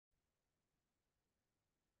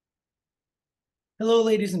Hello,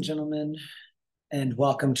 ladies and gentlemen, and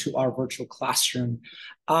welcome to our virtual classroom.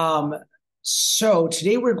 So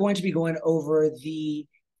today we're going to be going over the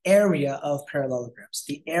area of parallelograms,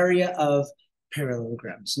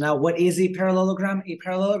 Now, what is a parallelogram? A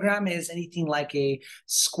parallelogram is anything like a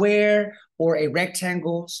square or a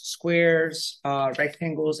rectangle, squares,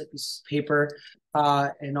 rectangles, like this paper,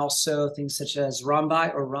 and also things such as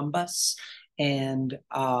rhombi or rhombus. And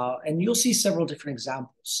you'll see several different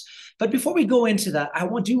examples. But before we go into that,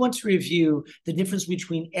 do want to review the difference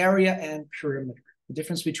between area and perimeter. The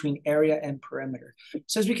difference between area and perimeter.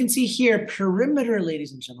 So as we can see here, perimeter,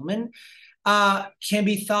 ladies and gentlemen, can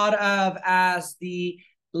be thought of as the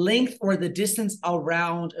length or the distance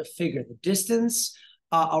around a figure. The distance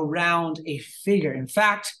around a figure. In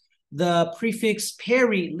fact, the prefix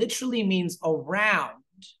peri literally means around.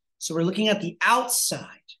 So we're looking at the outside.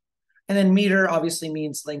 And then meter obviously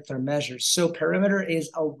means length or measure. So perimeter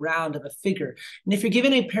is around of a figure. And if you're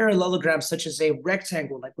given a parallelogram, such as a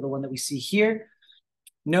rectangle, like the one that we see here,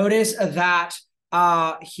 notice that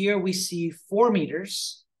here we see 4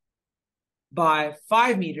 meters by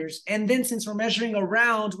 5 meters. And then since we're measuring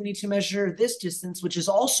around, we need to measure this distance, which is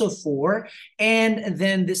also 4, and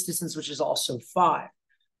then this distance, which is also 5.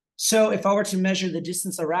 So if I were to measure the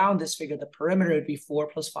distance around this figure, the perimeter would be 4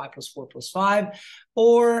 plus 5 plus 4 plus 5,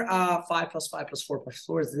 or 5 plus 5 plus 4 plus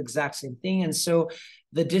 4 is the exact same thing. And so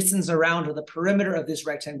the distance around or the perimeter of this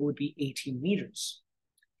rectangle would be 18 meters.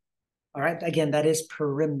 All right, again, that is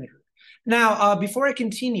perimeter. Now, before I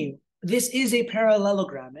continue, this is a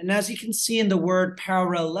parallelogram. And as you can see in the word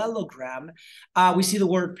parallelogram, we see the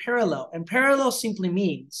word parallel. And parallel simply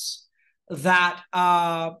means that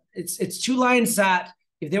it's two lines that,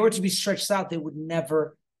 if they were to be stretched out, they would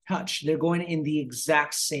never touch. They're going in the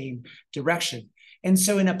exact same direction. And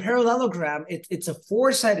so in a parallelogram, it's a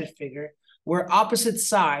 4-sided figure where opposite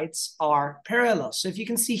sides are parallel. So if you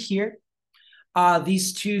can see here,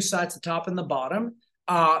 these two sides, the top and the bottom,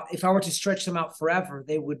 if I were to stretch them out forever,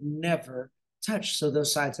 they would never touch. So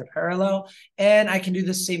those sides are parallel. And I can do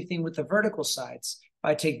the same thing with the vertical sides.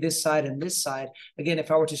 If I take this side and this side, again,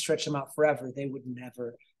 if I were to stretch them out forever, they would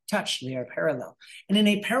never touch. They are parallel. And in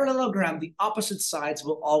a parallelogram, the opposite sides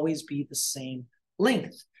will always be the same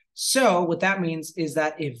length. So what that means is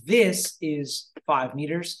that if this is 5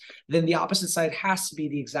 meters, then the opposite side has to be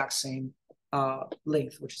the exact same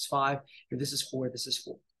length, which is 5. If this is 4, this is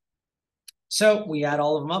 4. So we add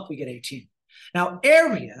all of them up, we get 18. Now,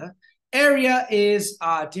 area is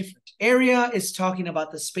different. Area is talking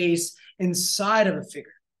about the space inside of a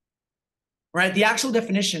figure. Right? The actual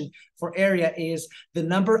definition for area is the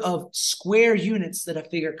number of square units that a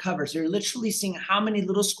figure covers. You're literally seeing how many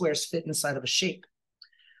little squares fit inside of a shape.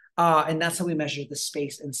 And that's how we measure the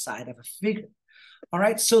space inside of a figure. All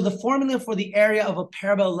right, so the formula for the area of a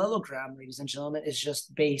parallelogram, ladies and gentlemen, is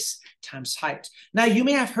just base times height. Now, you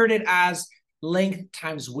may have heard it as length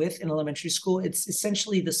times width in elementary school. It's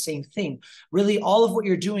essentially the same thing. Really, all of what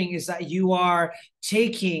you're doing is that you are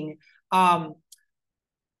taking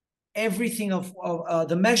everything of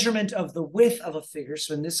the measurement of the width of a figure,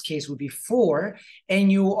 so in this case would be 4, and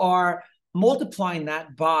you are multiplying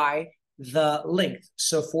that by the length.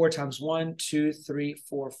 So 4 times 1, 2, 3,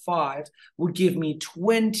 4, 5 would give me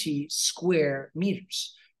 20 square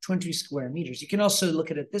meters. 20 square meters. You can also look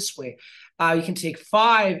at it this way. You can take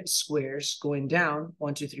 5 squares going down,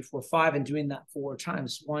 1, 2, 3, 4, 5, and doing that 4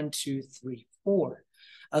 times, 1, 2, 3, 4.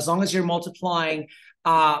 As long as you're multiplying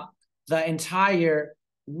the entire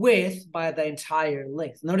width by the entire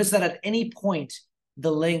length. Notice that at any point,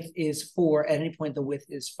 the length is 4. At any point, the width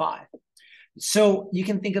is 5. So you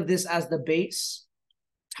can think of this as the base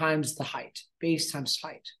times the height. Base times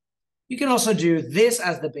height. You can also do this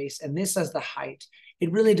as the base and this as the height.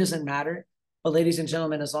 It really doesn't matter. But ladies and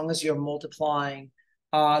gentlemen, as long as you're multiplying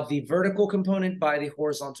the vertical component by the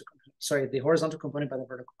horizontal component, the horizontal component by the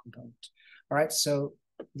vertical component. All right, so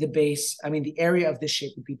the area of this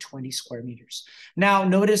shape would be 20 square meters. Now,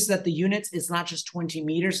 notice that the units is not just 20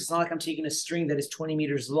 meters. It's not like I'm taking a string that is 20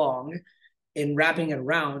 meters long and wrapping it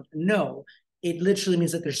around. No, it literally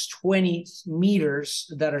means that there's 20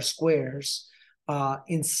 meters that are squares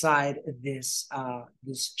inside this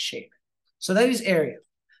shape. So that is area.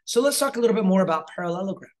 So let's talk a little bit more about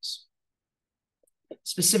parallelograms,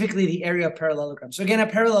 specifically the area of parallelograms. So again, a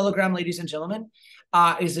parallelogram, ladies and gentlemen,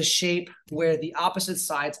 is a shape where the opposite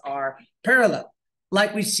sides are parallel,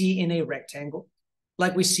 like we see in a rectangle,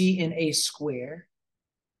 like we see in a square,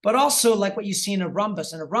 but also like what you see in a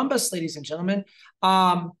rhombus. And a rhombus, ladies and gentlemen,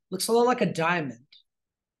 looks a lot like a diamond,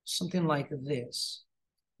 something like this.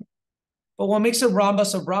 But what makes a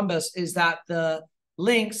rhombus is that the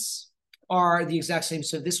lengths are the exact same.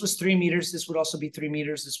 So if this was 3 meters, this would also be 3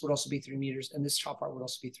 meters, this would also be 3 meters, and this top part would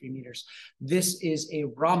also be 3 meters. This is a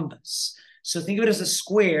rhombus. So think of it as a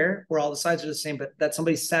square where all the sides are the same, but that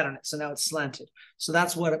somebody sat on it, so now it's slanted. So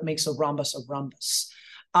that's what makes a rhombus a rhombus.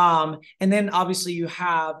 And then obviously you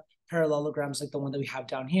have parallelograms like the one that we have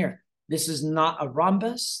down here. This is not a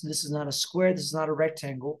rhombus, this is not a square, this is not a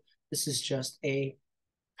rectangle, this is just a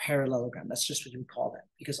parallelogram. That's just what we call that,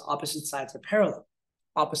 because opposite sides are parallel.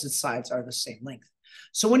 Opposite sides are the same length.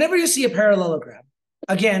 So whenever you see a parallelogram,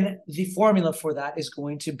 again, the formula for that is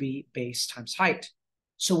going to be base times height.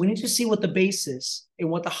 So we need to see what the base is and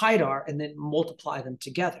what the height are, and then multiply them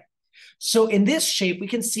together. So in this shape, we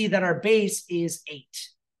can see that our base is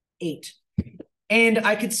 8. And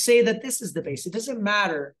I could say that this is the base. It doesn't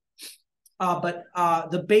matter, but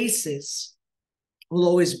the bases will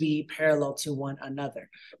always be parallel to one another.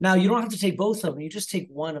 Now, you don't have to take both of them. You just take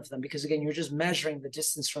one of them because, again, you're just measuring the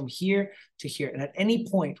distance from here to here. And at any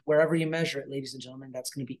point, wherever you measure it, ladies and gentlemen,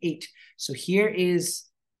 that's going to be 8. So here is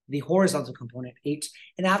the horizontal component, 8.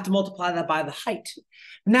 And I have to multiply that by the height.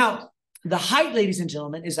 Now, the height, ladies and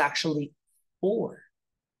gentlemen, is actually 4.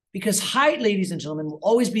 Because height, ladies and gentlemen, will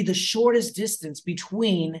always be the shortest distance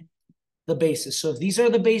between the bases. So if these are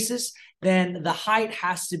the bases, then the height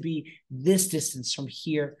has to be this distance from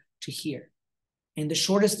here to here. And the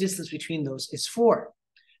shortest distance between those is 4.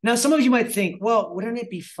 Now, some of you might think, well, wouldn't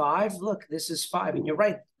it be 5? Look, this is 5. And you're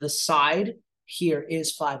right. The side here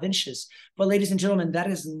is 5 inches. But ladies and gentlemen,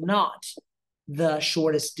 that is not the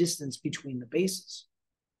shortest distance between the bases.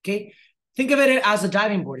 Okay? Think of it as a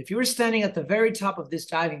diving board. If you were standing at the very top of this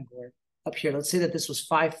diving board up here, let's say that this was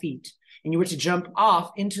 5 feet, and you were to jump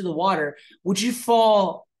off into the water, would you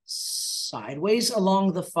fall sideways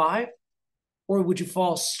along the 5, or would you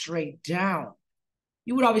fall straight down?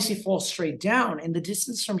 You would obviously fall straight down, and the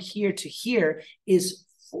distance from here to here is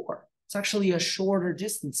 4. It's actually a shorter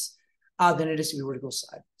distance than it is if we were to go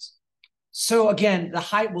sideways. So again, the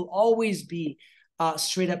height will always be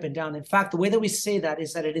straight up and down. In fact, the way that we say that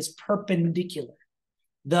is that it is perpendicular.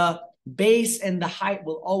 The base and the height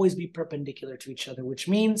will always be perpendicular to each other, which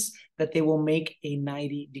means that they will make a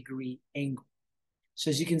 90-degree angle. So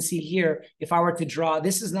as you can see here, if I were to draw,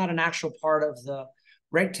 this is not an actual part of the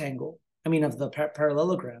rectangle, of the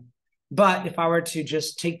parallelogram, but if I were to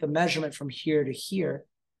just take the measurement from here to here,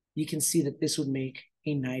 you can see that this would make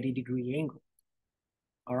a 90-degree angle.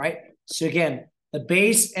 All right. So again, the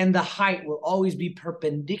base and the height will always be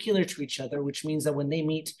perpendicular to each other, which means that when they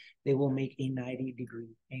meet, they will make a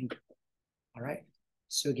 90-degree angle. All right.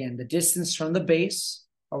 So again, the distance from the base,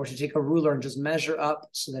 if I were to take a ruler and just measure up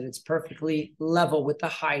so that it's perfectly level with the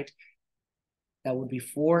height, that would be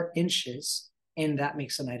 4 inches, and that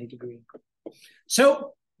makes a 90-degree angle.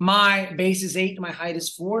 So my base is 8, my height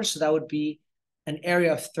is 4, so that would be an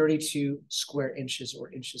area of 32 square inches,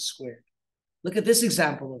 or inches squared. Look at this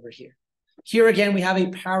example over here. Here again, we have a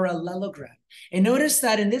parallelogram. And notice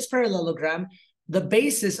that in this parallelogram, the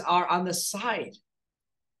bases are on the side.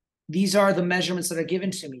 These are the measurements that are given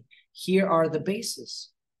to me. Here are the bases,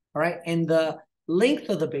 all right? And the length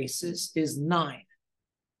of the bases is 9.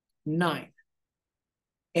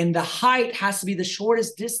 And the height has to be the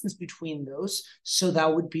shortest distance between those. So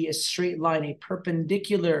that would be a straight line, a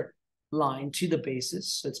perpendicular line to the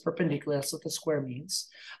bases. So it's perpendicular, that's what the square means,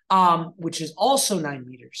 which is also 9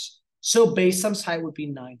 meters. So base times height would be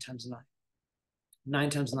 9 times 9. 9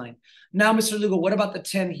 times 9. Now, Mr. Lugo, what about the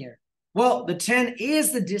 10 here? Well, the 10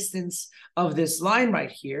 is the distance of this line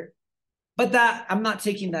right here, but that I'm not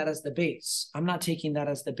taking that as the base. I'm not taking that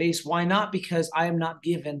as the base. Why not? Because I am not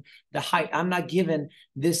given the height. I'm not given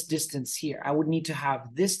this distance here. I would need to have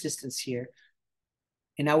this distance here,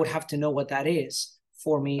 and I would have to know what that is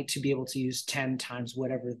for me to be able to use 10 times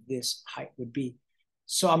whatever this height would be.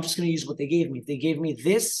 So I'm just going to use what they gave me. If they gave me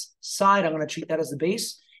this side, I'm going to treat that as the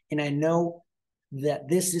base, and I know that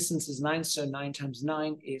this distance is 9, so 9 times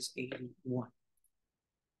 9 is 81.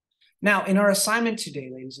 Now, in our assignment today,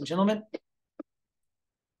 ladies and gentlemen,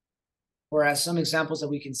 or as some examples that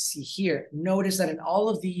we can see here, notice that in all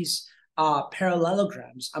of these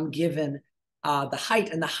parallelograms, I'm given the height,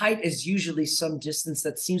 and the height is usually some distance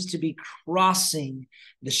that seems to be crossing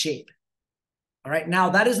the shape. All right, now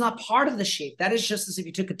that is not part of the shape. That is just as if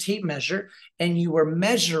you took a tape measure and you were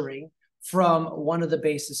measuring from one of the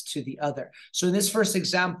bases to the other. So in this first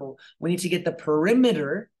example, we need to get the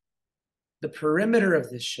perimeter of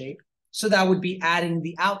this shape. So that would be adding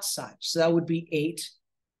the outside. So that would be 8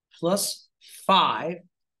 plus 5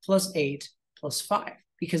 plus 8 plus 5.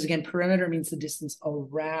 Because again, perimeter means the distance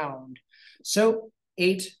around. So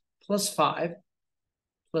 8 plus 5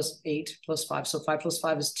 plus 8 plus 5. So 5 plus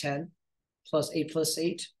 5 is 10 plus 8 plus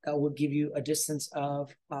 8. That will give you a distance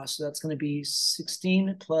of, so that's going to be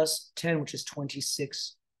 16 plus 10, which is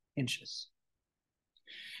 26 inches.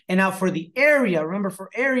 And now for the area, remember for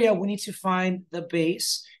area, we need to find the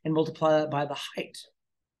base and multiply that by the height.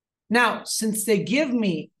 Now, since they give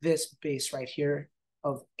me this base right here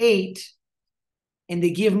of 8, and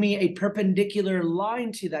they give me a perpendicular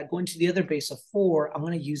line to that going to the other base of 4, I'm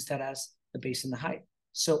going to use that as the base and the height.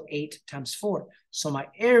 So 8 times 4. So my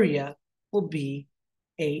area will be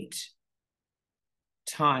 8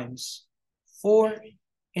 times 4.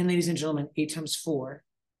 And ladies and gentlemen, 8 times 4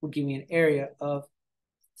 will give me an area of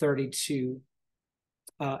 32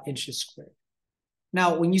 inches squared.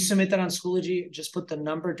 Now, when you submit that on Schoology, just put the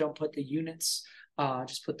number, don't put the units.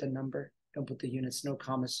 Just put the number, don't put the units, no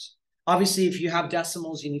commas. Obviously, if you have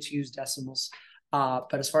decimals, you need to use decimals.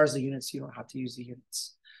 But as far as the units, you don't have to use the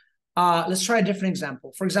units. Let's try a different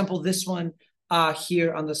example. For example, this one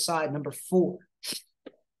here on the side, number 4.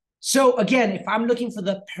 So again, if I'm looking for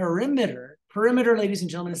the perimeter, ladies and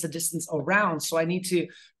gentlemen, is the distance around. So I need to,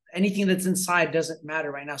 anything that's inside doesn't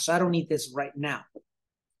matter right now. So I don't need this right now.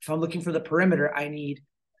 If I'm looking for the perimeter, I need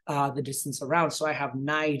the distance around. So I have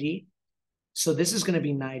 90. So this is going to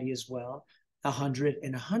be 90 as well. 100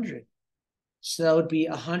 and 100. So that would be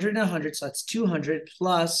 100 and 100. So that's 200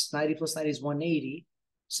 plus 90 plus 90 is 180.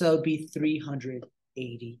 So that would be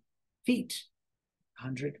 380 feet.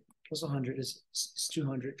 100 plus 100 is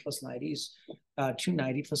 200 plus 90 is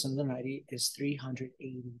 290 plus another 90 is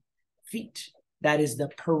 380 feet. That is the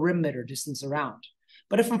perimeter distance around.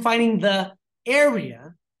 But if I'm finding the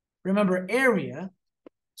area, remember area,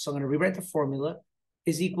 so I'm going to rewrite the formula,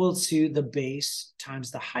 is equal to the base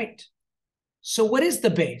times the height. So what is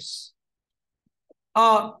the base?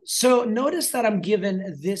 So notice that I'm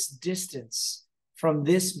given this distance from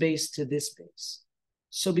this base to this base.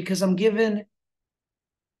 So because I'm given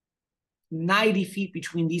 90 feet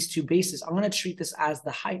between these two bases, I'm going to treat this as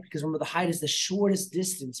the height, because remember the height is the shortest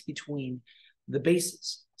distance between the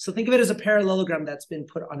bases. So think of it as a parallelogram that's been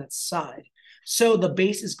put on its side. So the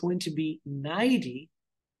base is going to be 90,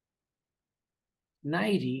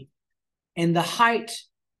 and the height,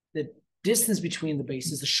 the distance between the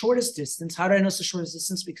bases, the shortest distance. How do I know it's the shortest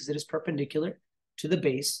distance? Because it is perpendicular to the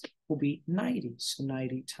base, will be 90. So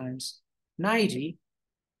 90 times 90.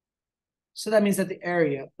 So that means that the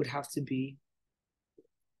area would have to be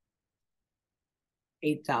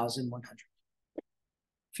 8,100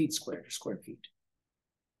 feet squared, or square feet.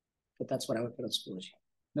 But that's what I would put on Schoology.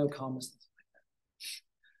 No commas, nothing like that.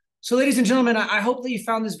 So ladies and gentlemen, I hope that you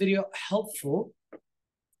found this video helpful.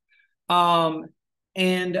 Again,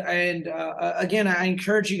 I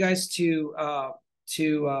encourage you guys to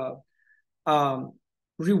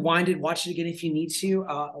rewind it, watch it again if you need to,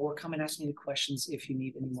 or come and ask me any questions if you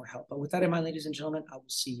need any more help. But with that in mind, ladies and gentlemen, I will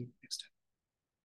see you next time.